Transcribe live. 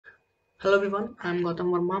Hello everyone, I'm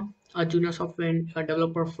Goutam Verma, a junior software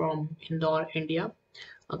developer from Indore, India.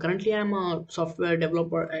 Currently, I'm a software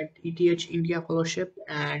developer at ETH India Fellowship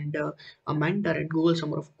and a mentor at Google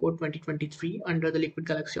Summer of Code 2023 under the Liquid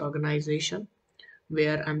Galaxy organization,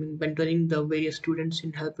 where I'm mentoring the various students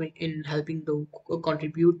in helping to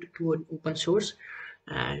contribute to an open source.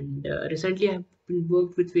 And recently, I've been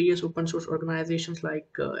worked with various open source organizations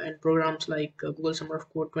and programs like Google Summer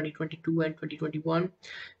of Code 2022 and 2021,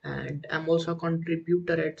 and I'm also a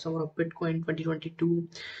contributor at Summer of Bitcoin 2022.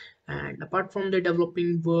 And apart from the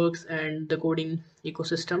developing works and the coding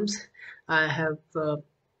ecosystems, I have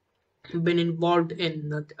been involved in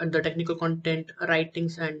the technical content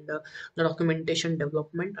writings and the documentation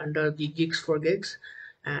development under the Gigs for Gigs.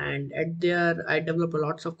 And at there, I develop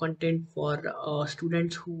lots of content for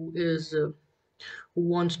students who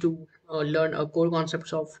wants to learn core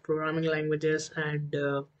concepts of programming languages and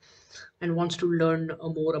wants to learn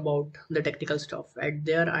more about the technical stuff. At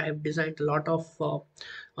there, I have designed a lot of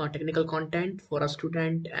technical content for a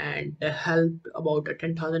student and help about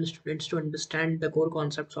 10,000 students to understand the core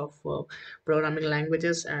concepts of programming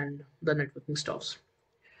languages and the networking stuffs.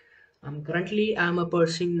 Currently, I'm a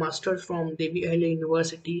pursuing masters from Devi Ahlia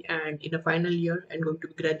University and in a final year and going to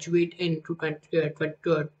graduate in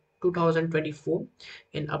 2024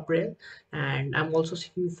 in April. And I'm also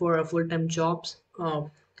seeking for a full-time jobs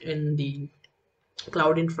in the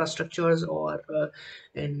cloud infrastructures or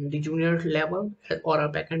in the junior level or a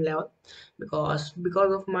backend level, because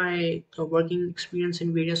of my working experience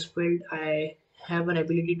in various field, I have an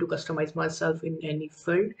ability to customize myself in any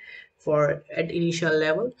field for at initial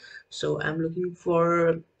level. So I'm looking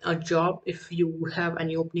for a job. If you have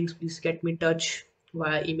any openings, please get me in touch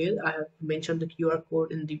via email. I have mentioned the QR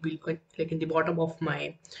code in the like in the bottom of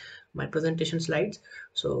my presentation slides,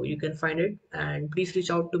 so you can find it. And please reach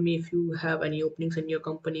out to me if you have any openings in your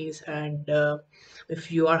companies, and if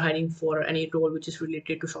you are hiring for any role which is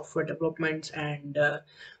related to software developments and the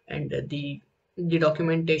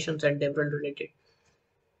documentations and development related.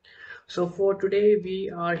 So for today, we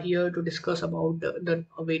are here to discuss about the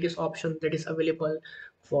various options that is available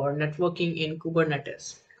for networking in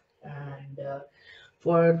Kubernetes. And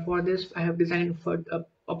for this, I have designed for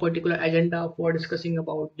a particular agenda for discussing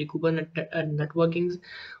about the Kubernetes networkings,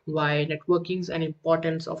 why networkings and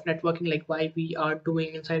importance of networking, like why we are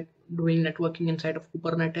doing networking inside of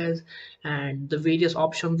Kubernetes, and the various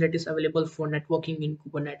options that is available for networking in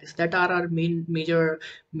Kubernetes. That are our major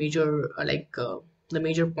the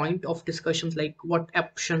major point of discussions, like what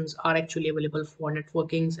options are actually available for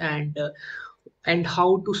networkings, and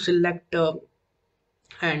how to select the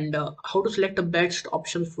best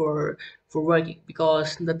option for working.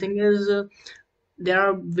 Because the thing is, there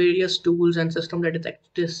are various tools and system that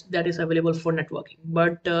is available for networking,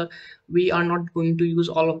 but we are not going to use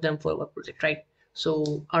all of them for our project, right?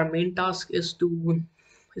 So our main task is to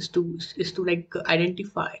like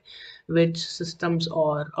identify which systems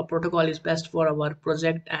or a protocol is best for our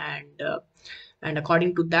project, and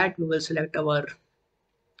according to that we will select our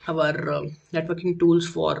networking tools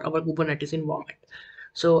for our Kubernetes environment.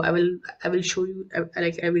 So I will show you, I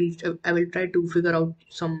will try to figure out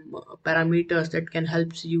some parameters that can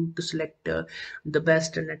help you to select the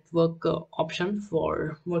best network option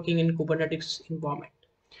for working in Kubernetes environment.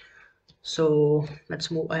 So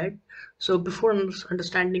let's move ahead. So before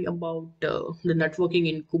understanding about the networking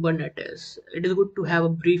in Kubernetes, it is good to have a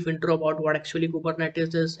brief intro about what actually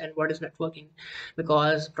Kubernetes is and what is networking,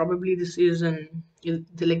 because probably this is in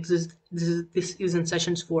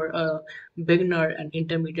sessions for a beginner and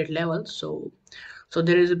intermediate level. So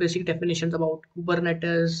there is a basic definitions about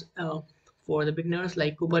Kubernetes. For the beginners,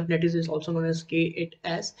 like Kubernetes is also known as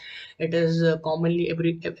K8s. It is commonly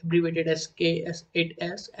abbreviated as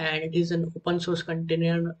KS8s, and it is an open source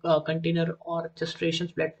container or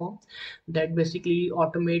orchestrations platform that basically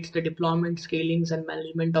automates the deployment, scalings, and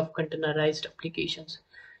management of containerized applications.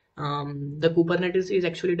 The Kubernetes is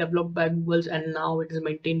actually developed by Google's, and now it is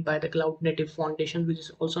maintained by the Cloud Native Foundation, which is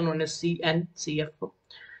also known as CNCF.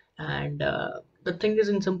 And the thing is,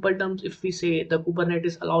 in simple terms, if we say, the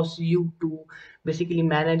Kubernetes allows you to basically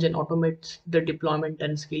manage and automate the deployment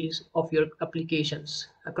and scales of your applications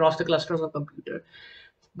across the clusters of computer.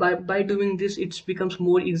 By doing this, it becomes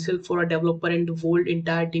more easier for a developer and the whole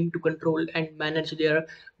entire team to control and manage their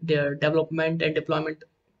development and deployment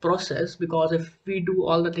process. Because if we do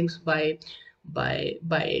all the things by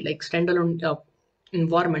like standalone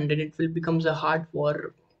environment, then it will becomes a hard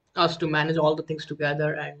for us to manage all the things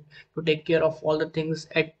together and to take care of all the things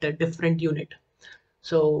at a different unit.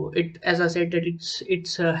 So it, as I said, that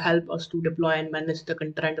it's help us to deploy and manage the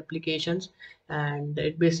concurrent applications, and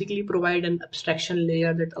it basically provide an abstraction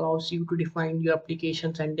layer that allows you to define your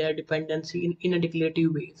applications and their dependency in a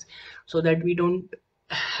declarative ways, so that we don't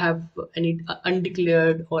have any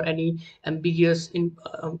undeclared or any ambiguous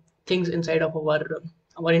things inside of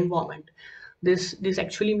our environment. This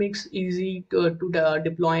actually makes easy to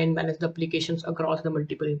deploy and manage the applications across the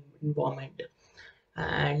multiple environment.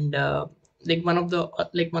 And like one of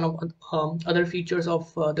other features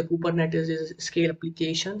of the Kubernetes is scale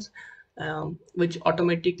applications, which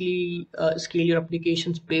automatically scale your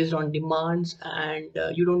applications based on demands, and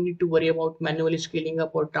you don't need to worry about manually scaling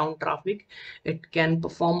up or down traffic. It can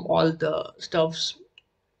perform all the stuffs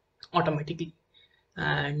automatically.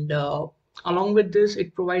 And along with this,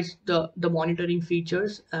 it provides the monitoring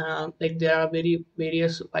features. Like there are very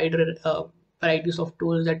various wider varieties of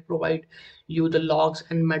tools that provide you the logs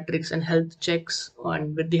and metrics and health checks,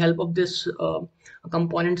 and with the help of this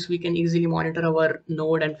components, we can easily monitor our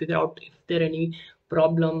node and figure out if there any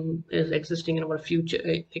problem is existing in our future,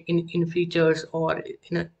 in features or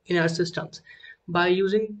in our systems. By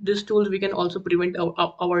using these tools, we can also prevent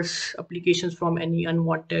our applications from any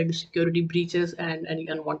unwanted security breaches and any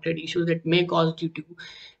unwanted issues that may cause due to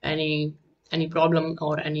any any problem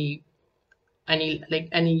or any like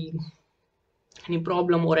any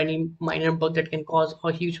problem or any minor bug that can cause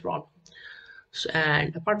a huge problem.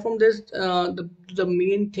 And apart from this, the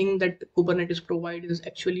main thing that Kubernetes provide is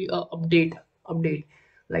actually a update.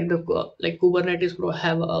 Like like Kubernetes Pro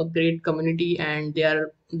have a great community, and they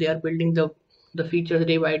are building the features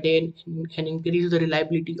day by day, and increase the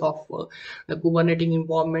reliability of the Kubernetes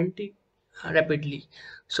environment rapidly.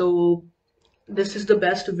 So this is the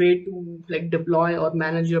best way to like deploy or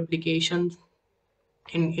manage your applications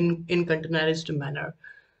in containerized manner.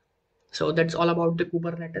 So that's all about the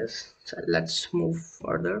Kubernetes. So let's move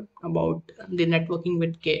further about the networking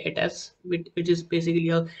with KATS, which is basically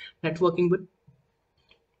a networking with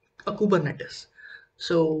a Kubernetes.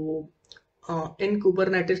 So in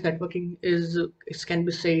Kubernetes, networking is, it can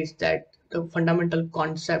be said that the fundamental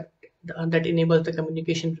concept that enables the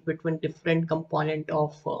communication between different component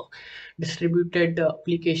of distributed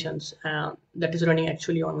applications that is running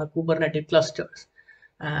actually on the Kubernetes clusters.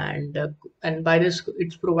 and uh, and by this,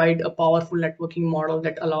 it's provide a powerful networking model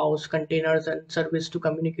that allows containers and service to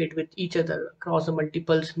communicate with each other across the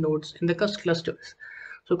multiple nodes in the clusters.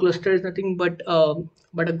 So cluster is nothing but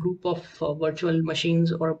a group of virtual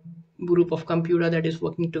machines or group of computer that is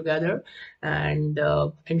working together, and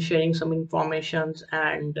sharing some informations,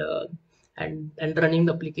 and running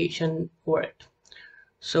the application for it.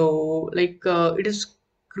 So it is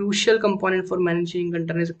crucial component for managing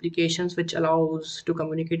containers applications, which allows to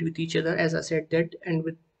communicate with each other, as I said that, and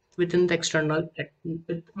within the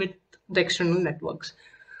with the external networks.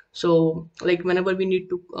 So like whenever we need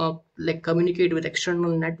to communicate with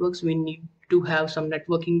external networks, we need to have some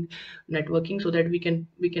networking, so that we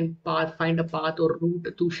can find a path or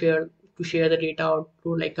route to share the data, or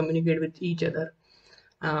to like communicate with each other.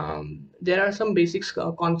 There are some basics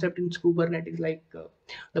concept in Kubernetes, like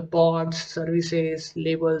the pods, services,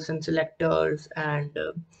 labels, and selectors, and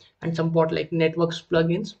somewhat like networks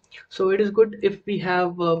plugins. So it is good if we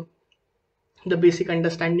have the basic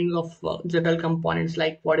understanding of general components,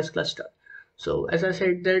 like what is cluster. So as I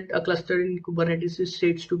said that a cluster in Kubernetes is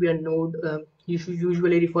states to be a node, you should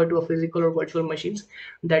usually refer to a physical or virtual machines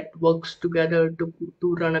that works together to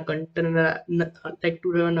run a container, like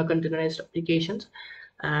to run a containerized applications.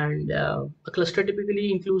 And a cluster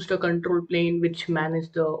typically includes the control plane, which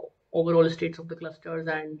manage the overall states of the clusters,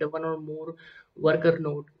 and one or more worker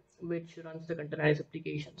node, which runs the containerized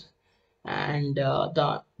applications. And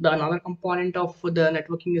the another component of the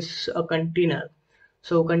networking is a container.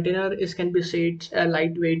 So container is, can be said, a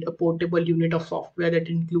lightweight, a portable unit of software that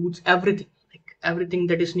includes everything, like everything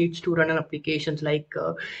that is needs to run an applications, like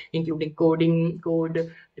including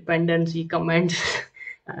code, dependency, commands,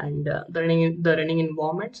 and the running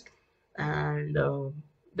environments. And the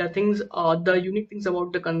unique things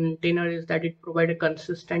about the container is that it provides a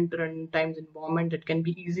consistent runtime environment that can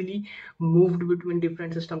be easily moved between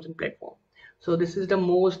different systems and platform. So this is the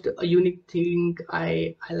most unique thing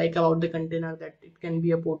I like about the container, that it can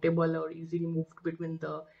be a portable or easily moved between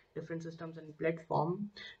the different systems and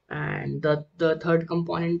platform. And the third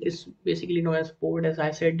component is basically known as pod. As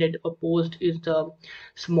I said, that a post is the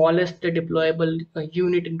smallest deployable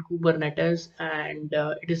unit in Kubernetes, and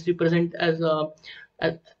it is represent as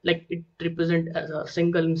like it represent as a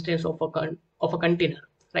single instance of a container,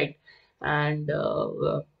 right? And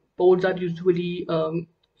pods are usually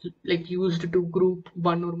like used to group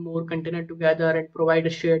one or more container together and provide a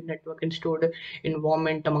shared network and stored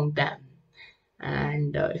environment among them.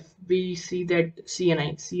 And if we see that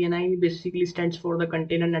CNI basically stands for the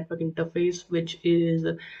Container Network Interface, which is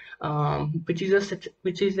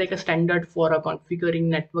like a standard for configuring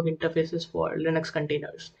network interfaces for Linux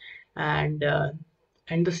containers. And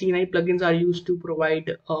and the CNI plugins are used to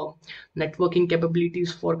provide networking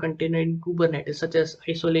capabilities for container in Kubernetes, such as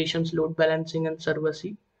isolations, load balancing, and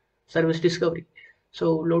service discovery.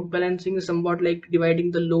 So load balancing is somewhat like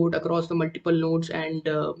dividing the load across the multiple nodes, and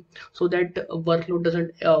so that workload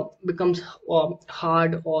doesn't becomes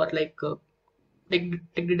hard or like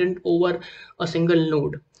didn't over a single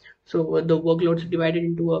node. So the workloads divided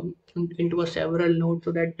into a several nodes,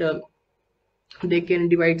 so that they can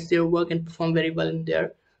divide their work and perform very well in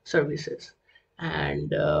their services. And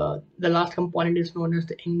the last component is known as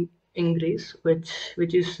the ingress, which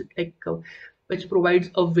is which provides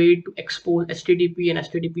a way to expose HTTP and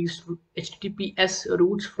HTTPS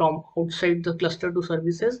routes from outside the cluster to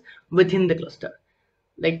services within the cluster.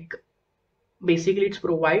 Like basically it's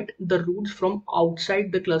provide the routes from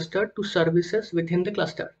outside the cluster to services within the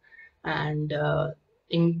cluster. And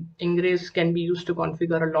ingress can be used to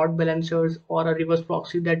configure a load balancers or a reverse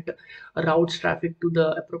proxy that routes traffic to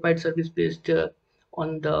the appropriate service based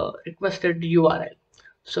on the requested URL.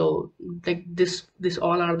 So like this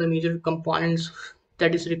all are the major components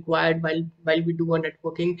that is required while we do a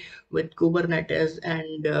networking with Kubernetes.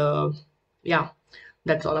 And yeah,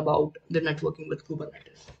 that's all about the networking with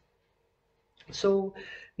Kubernetes. So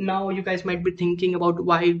now you guys might be thinking about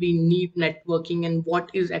why we need networking and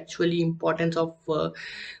what is actually importance of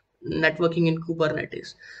networking in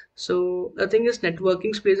Kubernetes. So the thing is,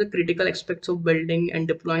 networking plays a critical aspects of building and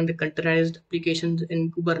deploying the containerized applications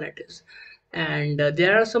in Kubernetes. And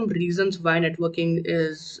there are some reasons why networking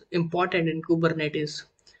is important in Kubernetes.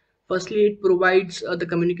 Firstly, it provides the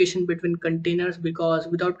communication between containers, because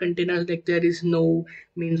without containers, like there is no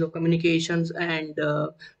means of communications, and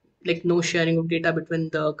like no sharing of data between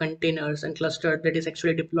the containers and cluster that is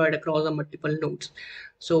actually deployed across the multiple nodes.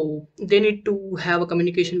 So they need to have a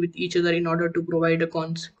communication with each other in order to provide a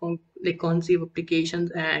like conceive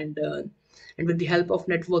applications. And with the help of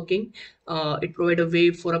networking, it provide a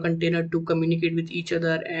way for a container to communicate with each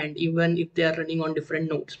other, and even if they are running on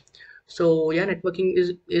different nodes. So yeah, networking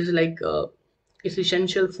is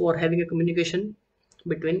essential for having a communication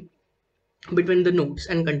between the nodes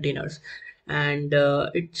and containers. And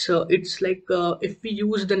it's like if we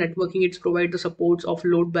use the networking, it's provide the supports of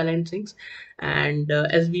load balancings. And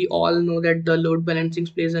as we all know that the load balancing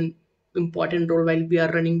plays an important role while we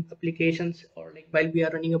are running applications, or like while we are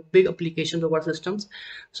running a big applications of our systems.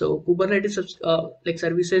 So Kubernetes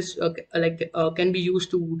services can be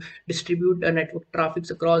used to distribute network traffics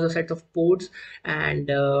across a set of ports,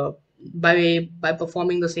 and by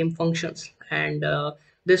performing the same functions. And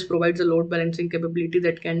this provides a load balancing capability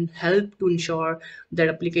that can help to ensure that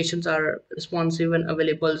applications are responsive and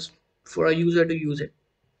available for a user to use it.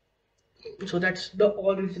 So that's the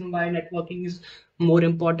all reason why networking is more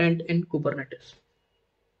important in Kubernetes.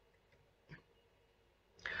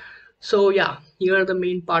 So yeah, here the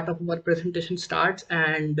main part of our presentation starts,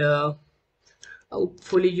 and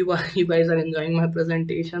hopefully you guys are enjoying my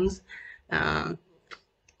presentations. Uh,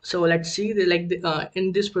 so let's see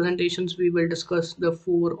in these presentations we will discuss the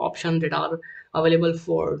four options that are available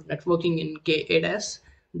for networking in K8s,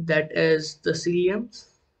 that is the Ciliums,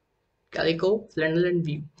 Calico, Flannel, and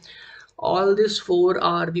Vue. All these four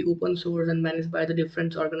are the open source and managed by the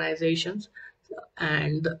different organizations.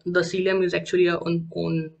 And the Cilium is actually a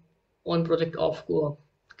own project of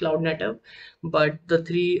Cloud Native, but the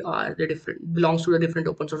three are the different belongs to the different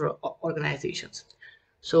open source organizations.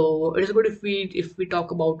 So it is good if we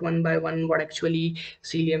talk about one by one what actually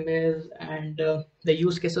Cilium is, and the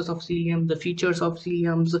use cases of Cilium, the features of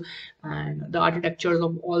Ciliums, and the architectures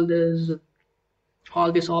of all these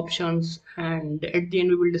options. And at the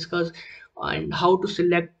end we will discuss on how to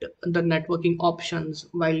select the networking options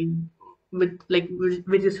while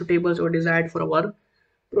which is suitable or desired for our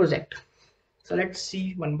project. So let's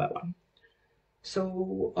see one by one.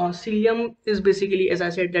 So Cilium is basically, as I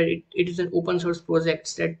said, that it is an open source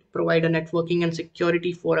project that provide a networking and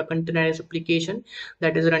security for a containerized application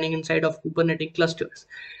that is running inside of Kubernetes clusters.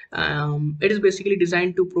 It is basically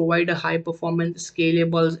designed to provide a high performance,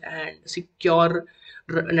 scalable, and secure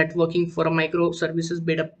networking for a microservices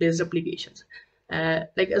based applications.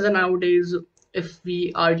 Like as a nowadays, if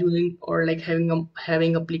we are using or like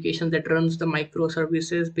having applications that runs the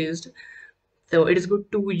microservices based, so it is good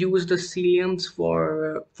to use the Ciliums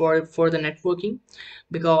for the networking,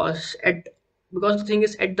 because because the thing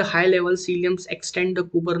is, at the high level, Ciliums extend the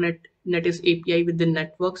Kubernetes API with the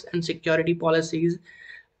networks and security policies,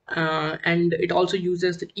 and it also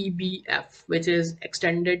uses the EBF, which is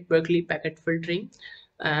Extended Berkeley Packet Filtering.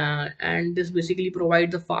 And this basically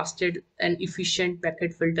provides the fastest and efficient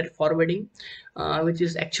packet filter forwarding, which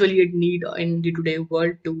is actually a need in the today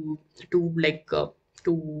world to like to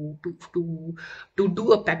to to to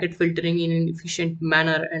do a packet filtering in an efficient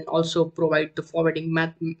manner and also provide the forwarding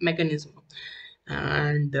mechanism.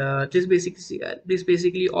 And this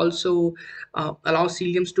basically also allows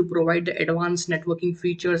Ciliums to provide the advanced networking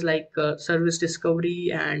features like service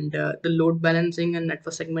discovery and the load balancing and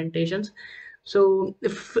network segmentations. So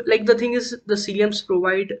if like the thing is, the Ciliums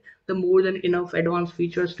provide the more than enough advanced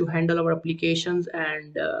features to handle our applications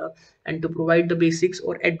and to provide the basics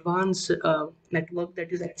or advanced network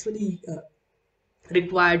that is actually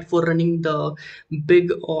required for running the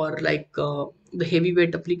big or the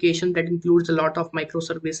heavyweight application that includes a lot of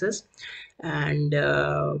microservices. And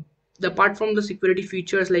apart from the security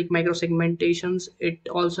features like microsegmentations, it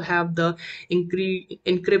also have the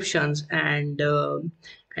encryptions and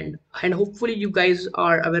hopefully you guys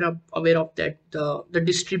are aware of that, the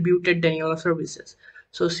distributed denial of services.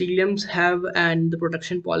 So Ciliums have and the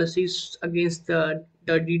protection policies against the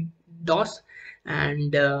DDoS,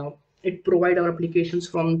 and it provide our applications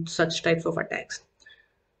from such types of attacks.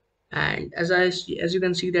 And as you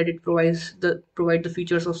can see that it provide the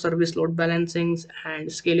features of service load balancings and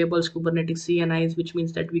scalable Kubernetes CNIs, which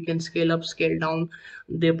means that we can scale up, scale down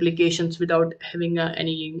the applications without having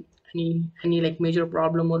any like major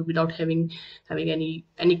problem, or without having any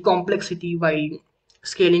complexity while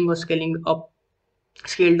scaling or scaling up,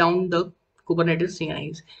 scale down the Kubernetes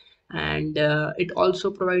CNIs. And it also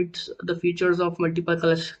provides the features of multiple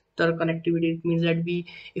cluster connectivity. It means that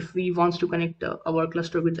if we wants to connect our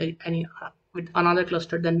cluster with any with another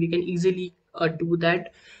cluster, then we can easily do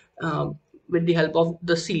that uh, with the help of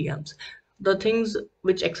the Ciliums. The things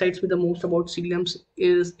which excites me the most about Ciliums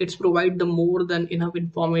is it's provide the more than enough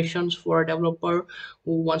informations for a developer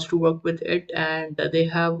who wants to work with it, and they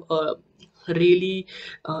have a really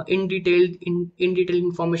in detail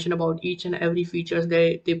information about each and every features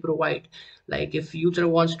they provide. Like if user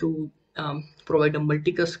wants to provide a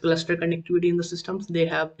multi-cluster connectivity in the systems, they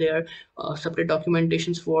have their separate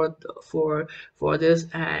documentations for this,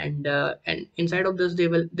 and inside of this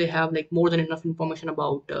they have like more than enough information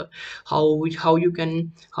about how you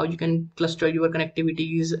can cluster your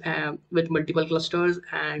connectivities with multiple clusters.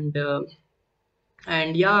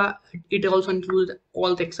 And yeah, it also includes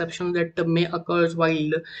all the exceptions that may occurs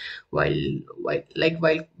while while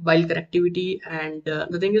connectivity. And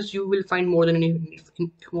the thing is, you will find more than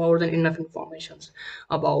enough informations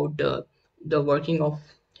about the working of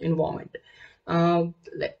environment.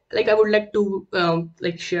 Like I would like to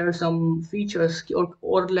like share some features,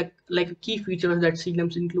 or like key features that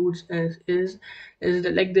Ciliums includes is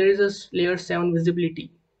that like there is a layer 7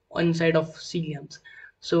 visibility inside of Ciliums.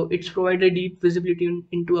 So it's provided deep visibility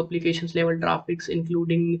into applications level traffics,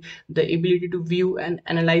 including the ability to view and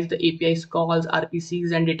analyze the APIs calls,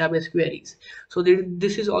 RPCs, and database queries. So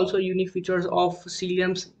this is also unique features of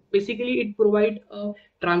Ciliums. Basically, it provides a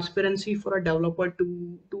transparency for a developer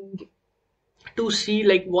to see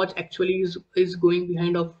like what actually is going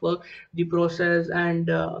behind of the process,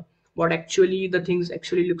 and what actually the things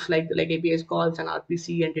actually looks like APIs calls and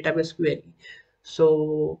RPC and database query.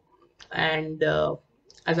 So and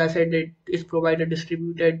as I said, it is provided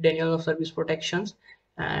distributed denial of service protections,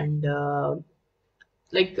 and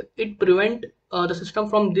like it prevent the system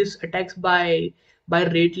from these attacks by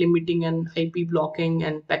rate limiting and IP blocking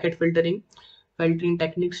and packet filtering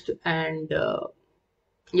techniques and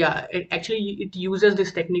yeah, it uses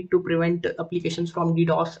this technique to prevent applications from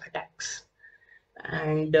DDoS attacks.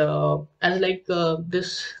 And as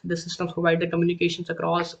this system provide the communications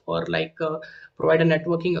across, or provide a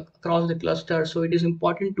networking across the cluster, so it is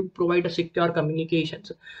important to provide a secure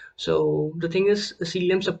communications. So the thing is,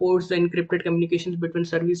 Cilium supports the encrypted communications between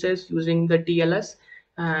services using the TLS,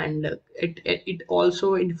 and it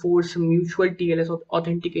also enforces mutual TLS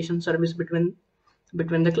authentication service between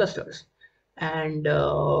the clusters.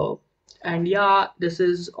 and yeah, this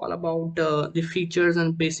is all about the features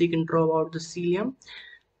and basic intro about the Cilium.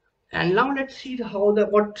 And now let's see how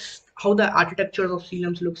the architecture of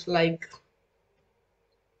Ciliums looks like.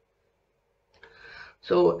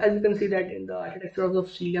 So as you can see that in the architecture of the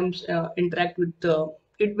Ciliums interact with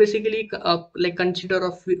it basically like consider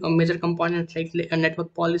of major components like a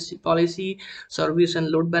network policy, service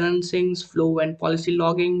and load balancings, flow and policy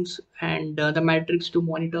loggings, and the metrics to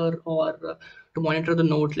monitor the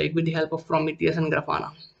nodes like with the help of Prometheus and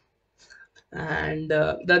Grafana. And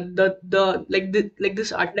like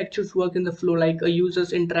this architectures work in the flow, like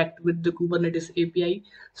users interact with the Kubernetes API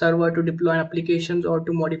server to deploy applications or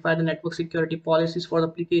to modify the network security policies for the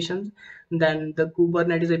applications. Then the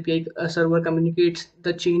Kubernetes API server communicates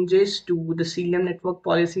the changes to the Cilium network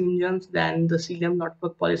policy engines. Then the Cilium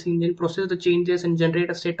network policy engine process the changes and generate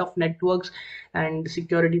a set of networks and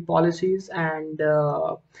security policies. And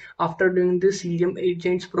after doing this, Cilium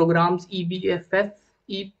agents programs eBPF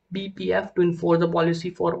to enforce the policy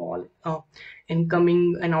for all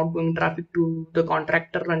incoming and outgoing traffic to the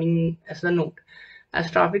contractor running as a node. As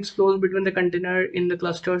traffic flows between the container in the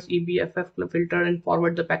clusters, eBFF filter and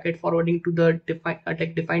forward the packet forwarding to the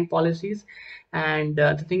defined policies. And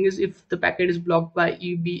the thing is, if the packet is blocked by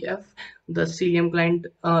eBF, the Cilium client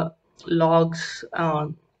logs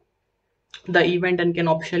the event and can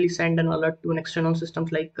optionally send an alert to an external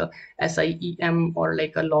systems like SIEM, or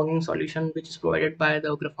like a logging solution which is provided by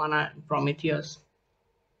the Grafana and Prometheus.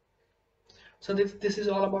 So this is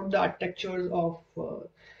all about the architectures of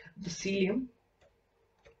the Cilium.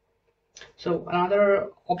 So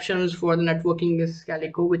another options for the networking is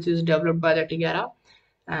Calico, which is developed by the Tigera,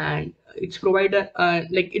 and it's provided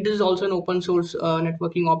like it is also an open source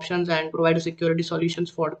networking options and provide security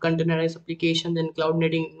solutions for containerized applications in cloud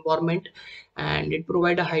native environment. And it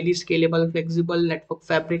provide a highly scalable, flexible network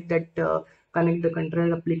fabric that connect the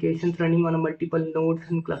container applications running on a multiple nodes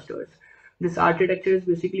and clusters. This architecture is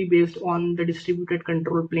basically based on the distributed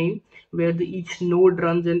control plane, where each node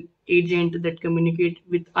runs an agent that communicate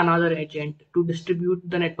with another agent to distribute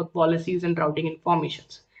the network policies and routing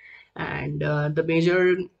informations. And the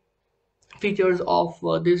major features of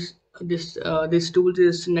this tools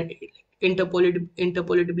is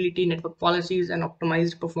interpolability, network policies, and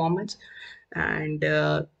optimized performance. And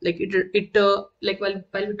like while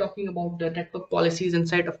we're talking about the network policies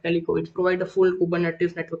inside of Calico, it provides a full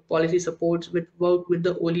Kubernetes network policy supports with work with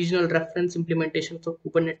the original reference implementations of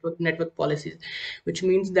Kubernetes network policies, which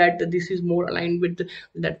means that this is more aligned with the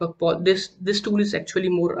this tool is actually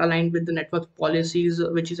more aligned with the network policies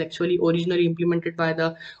which is actually originally implemented by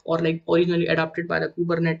the, or like originally adopted by the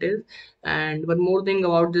Kubernetes. And one more thing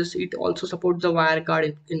about this, it also supports the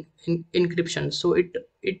wirecard encryption. So it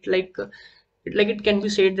can be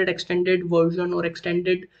said that extended version or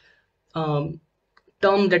extended um,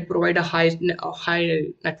 term that provide a high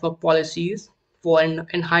network policies for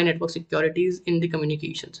and high network securities in the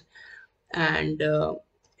communications. And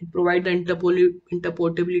it provide the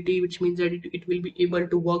interportability, which means that it will be able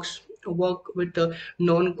to work with the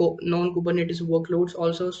non Kubernetes workloads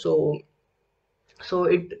also. So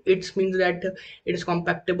it means that it is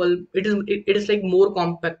compactable, it is like more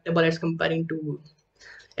compactable as comparing to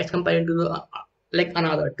the like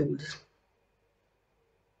another tools.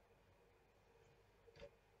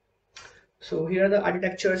 So here the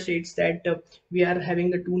architecture states that we are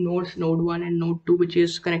having the two nodes, node 1 and node 2, which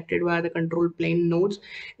is connected via the control plane nodes.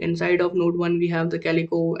 Inside of node 1 we have the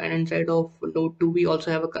Calico, and inside of node 2 we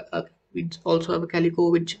also have a Calico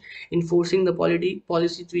which enforcing the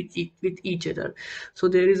policies with each other. So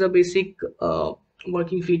there is a basic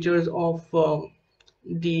working features of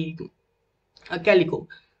the Calico.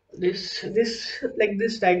 This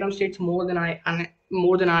diagram states more than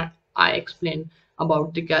I explain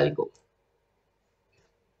about the Calico.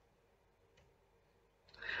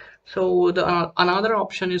 So the another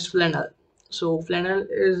option is Flannel. So Flannel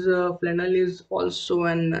is also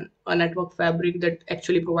a network fabric that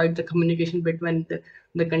actually provides the communication between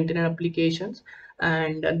the container applications.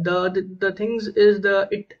 And the things is the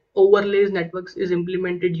it overlays networks is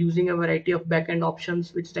implemented using a variety of backend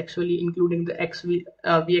options, which is actually including the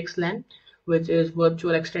VXLAN, which is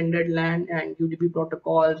virtual extended LAN, and UDP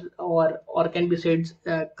protocols, or can be said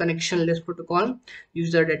connectionless protocol,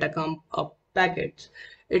 user data packets.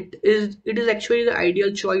 It is actually the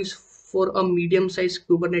ideal choice for a medium-sized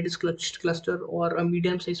Kubernetes cluster or a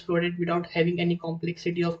medium-sized project without having any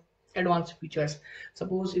complexity of advanced features.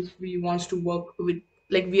 Suppose if we wants to work with,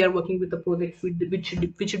 like we are working with a project which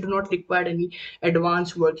do not require any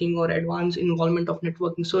advanced working or advanced involvement of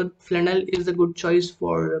networking, so Flannel is a good choice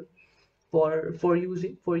for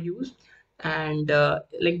use. And there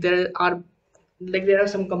are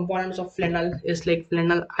some components of Flannel is like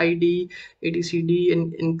Flannel ID, etcd,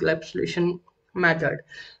 and encapsulation method.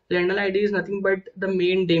 Flannel ID is nothing but the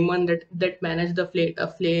main daemon that manage the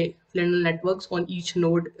Flannel networks on each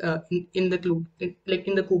node in the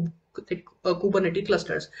Kubernetes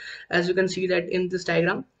clusters. As you can see that in this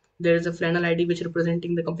diagram, there is a Flannel ID which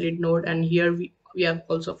representing the complete node, and here we have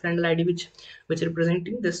also Flannel ID which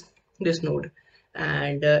representing this node.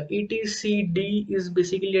 And etcd is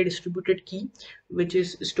basically a distributed key which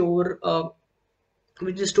is store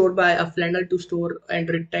which is stored by a Flannel to store and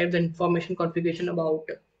retrieve the information configuration about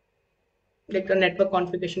like the network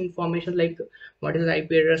configuration information, like what is the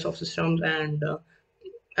IP address of systems, and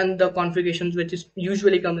the configurations which is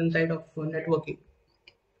usually come inside of networking.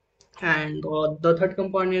 And the third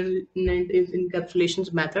component is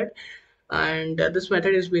encapsulations method, and this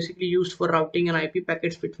method is basically used for routing and IP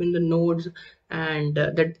packets between the nodes, and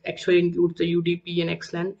that actually includes the UDP and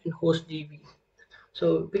XLAN and host DB.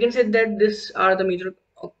 So we can say that these are the major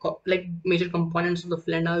major components of the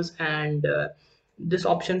flannels, and this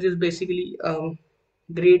options is basically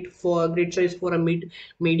great choice for a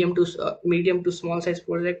medium to small size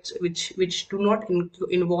projects which do not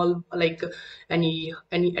involve like any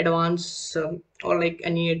advanced or like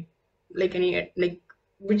any like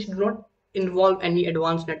which do not involve any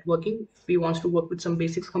advanced networking. If we want to work with some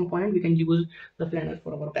basics component, we can use the flannel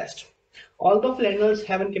for our test. Although flannels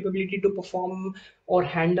have an capability to perform or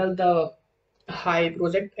handle the high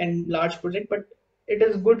project and large project, but it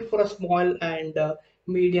is good for a small and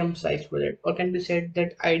medium sized project, or can be said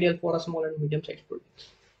that ideal for a small and medium sized project.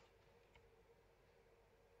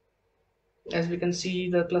 As we can see,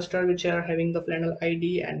 the cluster which are having the flannel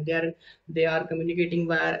ID, and they are communicating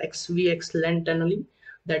via XVXLAN tunneling.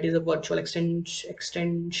 That is a virtual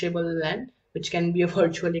extensible LAN, which can be a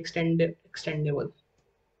virtual extendable.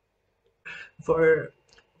 For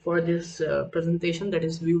this presentation, that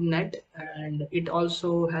is ViewNet, and it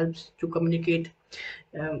also helps to communicate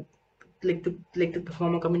um, to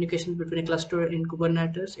perform a communication between a cluster in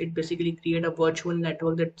Kubernetes. It basically create a virtual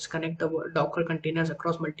network that's connect the Docker containers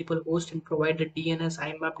across multiple hosts and provide the DNS,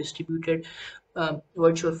 IMAP, distributed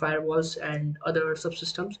virtual firewalls and other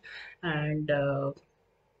subsystems. And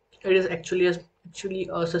it is actually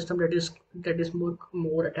a system that is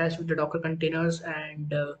more attached with the Docker containers,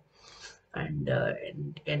 and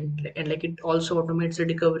like it also automates the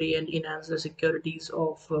recovery and enhance the securities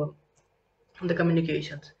of the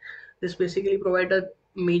communications. This basically provide a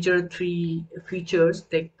major three features.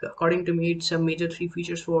 Like according to me, it's a major three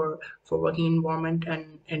features for working environment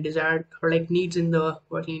and desired or like needs in the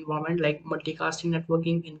working environment, like multicasting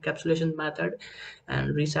networking, encapsulation method,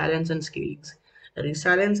 and resilience and scalings.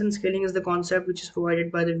 Resilience and scaling is the concept which is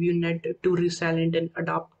provided by the ViewNet to resilient and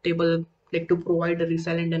adaptable, like to provide a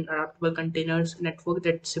resilient and adaptable containers network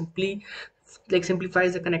that simplifies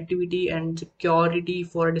the connectivity and security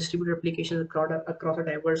for distributed applications across a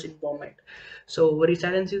diverse environment. So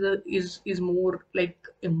resilience is more like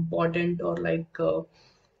important, or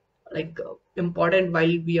important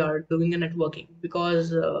while we are doing a networking,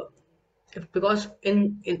 because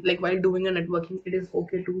in like while doing a networking, it is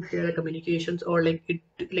okay to share communications, or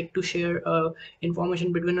to share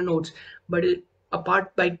information between the nodes, but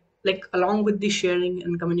apart by like along with the sharing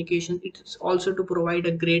and communication, it's also to provide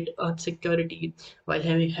a great security while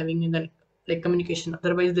having in the like communication.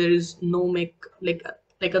 Otherwise there is no make like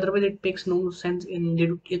otherwise it makes no sense in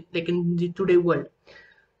the today world.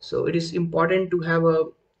 So it is important to have a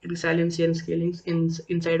resiliency and scaling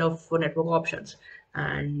inside of network options.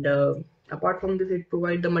 And apart from this, it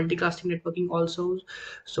provides the multicasting networking also.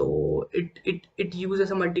 So it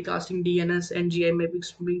uses a multicasting DNS and GI mapping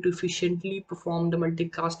to efficiently perform the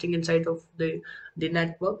multicasting inside of the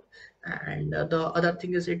network. And the other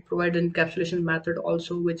thing is it provides an encapsulation method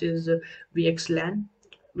also, which is VXLAN,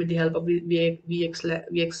 with the help of the VXLAN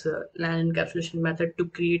encapsulation method to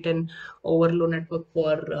create an overload network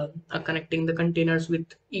for connecting the containers with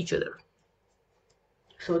each other.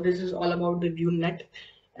 So this is all about the ViewNet,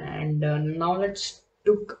 and now let's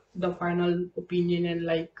took the final opinion and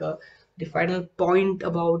the final point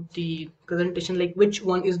about the presentation, like which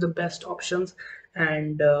one is the best options,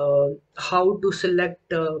 and how to select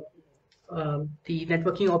the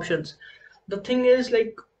networking options. The thing is,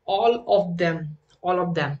 like all of them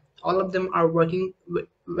are working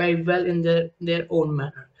very well in their own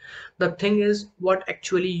manner. The thing is, what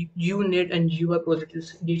actually you need and your project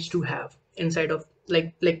needs to have inside of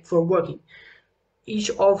for working. Each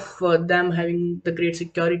of them having the great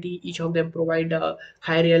security, each of them provide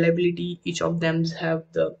high reliability, each of them have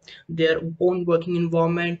their own working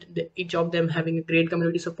environment, each of them having great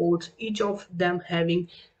community supports, each of them having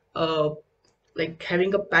uh,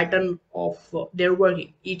 having a pattern of their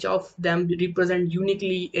working. Each of them represent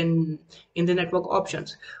uniquely in the network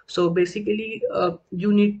options. So basically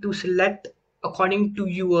you need to select according to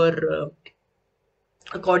your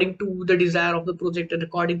according to the desire of the project and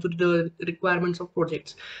according to the requirements of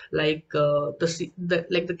projects. The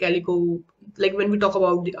Calico, like when we talk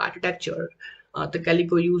about the architecture, the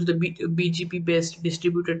Calico use the BGP based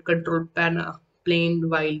distributed control plane,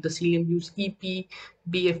 while the Cilium use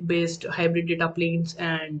EPBF based hybrid data planes,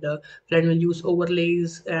 and Flannel use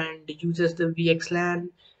overlays and uses the VXLAN,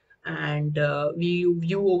 and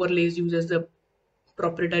view overlays uses the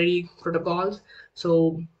proprietary protocols.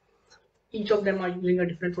 So each of them are using a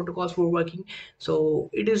different protocols for working. So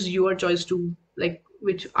it is your choice to like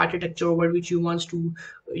which architecture or which you wants to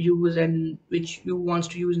use and which you wants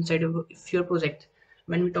to use inside of your project.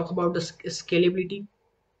 When we talk about the scalability,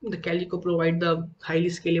 the Calico provide the highly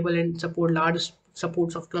scalable and support large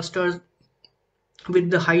supports of clusters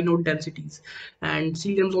with the high node densities, and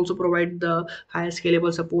CLMs also provide the high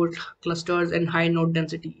scalable support clusters and high node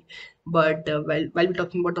density. But while we're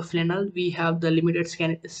talking about the Flannel, we have the limited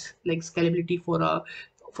scalability for a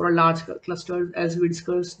large cluster, as we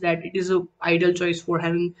discussed that it is a ideal choice for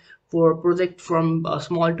having for project from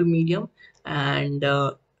small to medium. And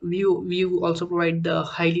Vue also provide the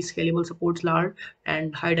highly scalable supports large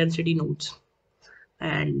and high density nodes.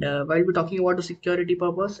 And while we're talking about the security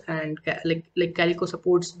purpose, and like Calico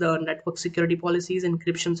supports the network security policies,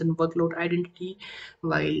 encryptions, and workload identity,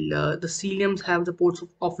 while the Ciliums have the ports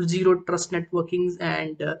of zero trust networkings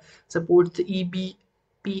and supports the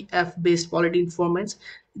EBPF based quality informants.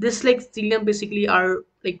 This like Cilium basically are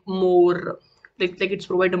like more like it's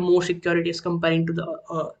provide a more security as comparing to the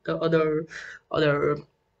other other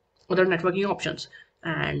networking options.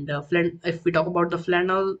 And if we talk about the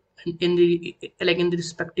Flannel in the in the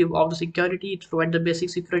respective of the security, it provides the basic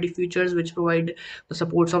security features which provide the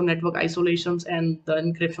supports of network isolations and the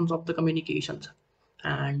encryptions of the communications.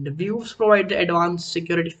 And views provide the advanced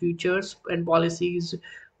security features and policies,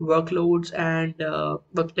 workloads, and the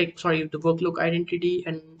workload identity,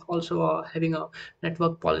 and also having a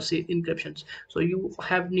network policy encryptions. So you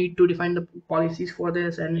have need to define the policies for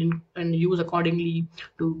this and use accordingly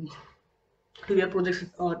to your project's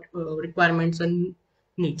requirements and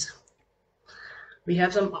needs. We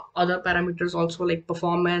have some other parameters also like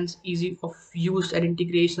performance, easy of use and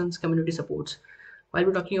integrations, community supports. While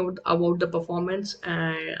we're talking about the performance,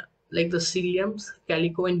 like the Ciliums,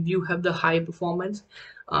 Calico, and Vue have the high performance,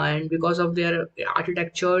 and because of their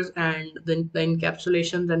architectures and the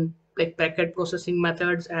encapsulations and like packet processing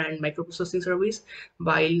methods and microprocessing service,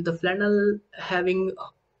 while the Flannel having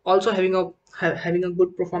also having having a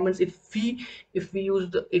good performance if we use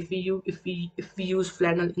the if we use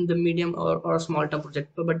Flannel in the medium or a small term project.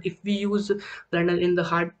 But if we use Flannel in the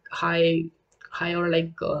high or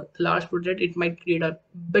large project, it might create a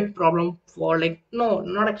big problem for like no,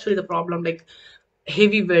 not actually the problem, like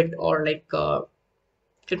heavy weight or it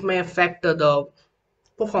may affect the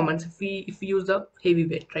performance if we use the heavy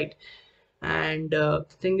weight, right? And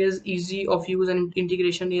thing is easy of use and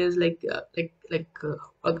integration is a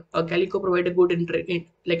Calico provide a good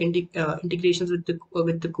integrations with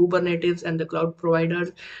the Kubernetes and the cloud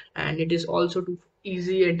providers, and it is also to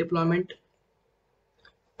easy and deployment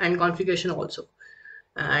and configuration also.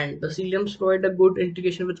 And the Ciliums provide a good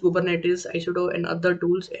integration with Kubernetes, ISO, and other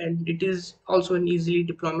tools, and it is also an easily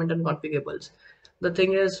deployment and configurables. The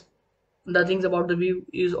thing is, the things about the Vue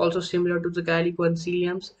is also similar to the Calico and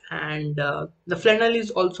Ciliums, and the Flannel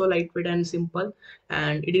is also lightweight and simple,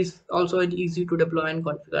 and it is also easy to deploy and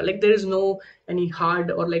configure. Like there is no any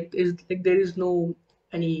hard or there is no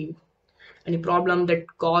any any problem that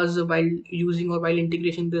cause while using or while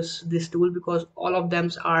integrating this tool, because all of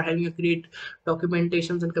them are having a great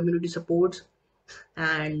documentations and community supports.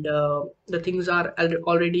 And the things are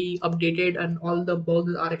already updated, and all the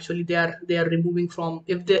bugs are actually they are removing from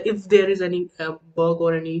if there is any bug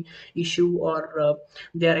or any issue, or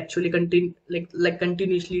they are actually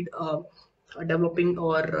continuously developing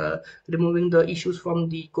or removing the issues from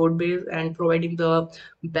the code base and providing the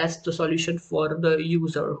best solution for the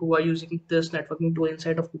user who are using this networking tool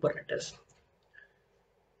inside of Kubernetes.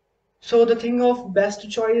 So the thing of best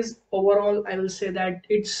choice overall, I will say that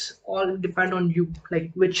it's all depend on you,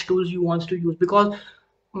 like which tools you want to use. Because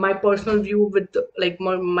my personal view with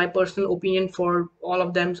my personal opinion for all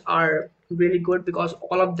of them are really good, because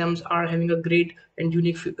all of them are having a great and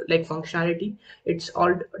unique functionality. It's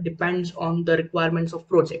all depends on the requirements of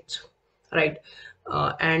projects, right?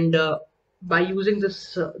 And By using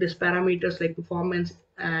this parameters like performance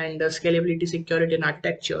and scalability, security, and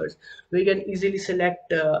architectures, we can easily select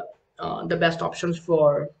the best options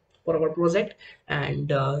for our project,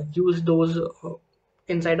 and use those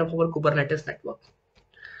inside of our Kubernetes network.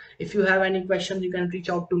 If you have any questions, you can reach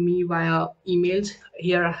out to me via emails.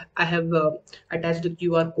 Here I have attached the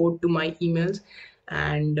QR code to my emails.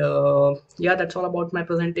 And yeah, that's all about my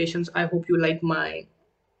presentations. I hope you like my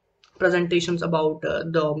presentations about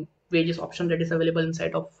the various options that is available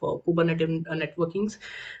inside of Kubernetes networkings.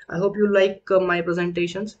 I hope you like my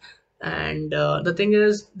presentations. And the thing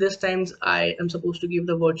is, this times I am supposed to give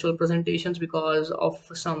the virtual presentations because of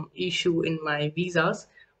some issue in my visas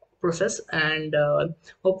process. And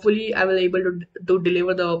hopefully I will able to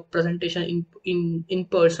deliver the presentation in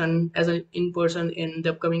person, as an in person, in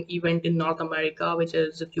the upcoming event in North America, which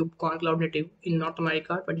is the KubeCon Cloud Native in North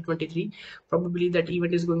America 2023. Probably that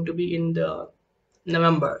event is going to be in the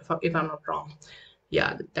November, if I'm not wrong.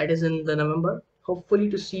 Yeah, that is in the November. Hopefully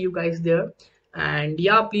to see you guys there. And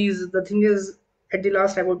yeah, please, the thing is, at the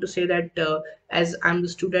last I want to say that as I'm the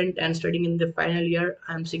student and studying in the final year,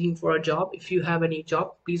 I'm seeking for a job. If you have any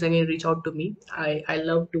job, please again reach out to me. I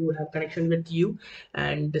love to have connection with you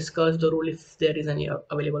and discuss the role if there is any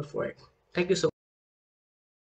available for it. Thank you so much.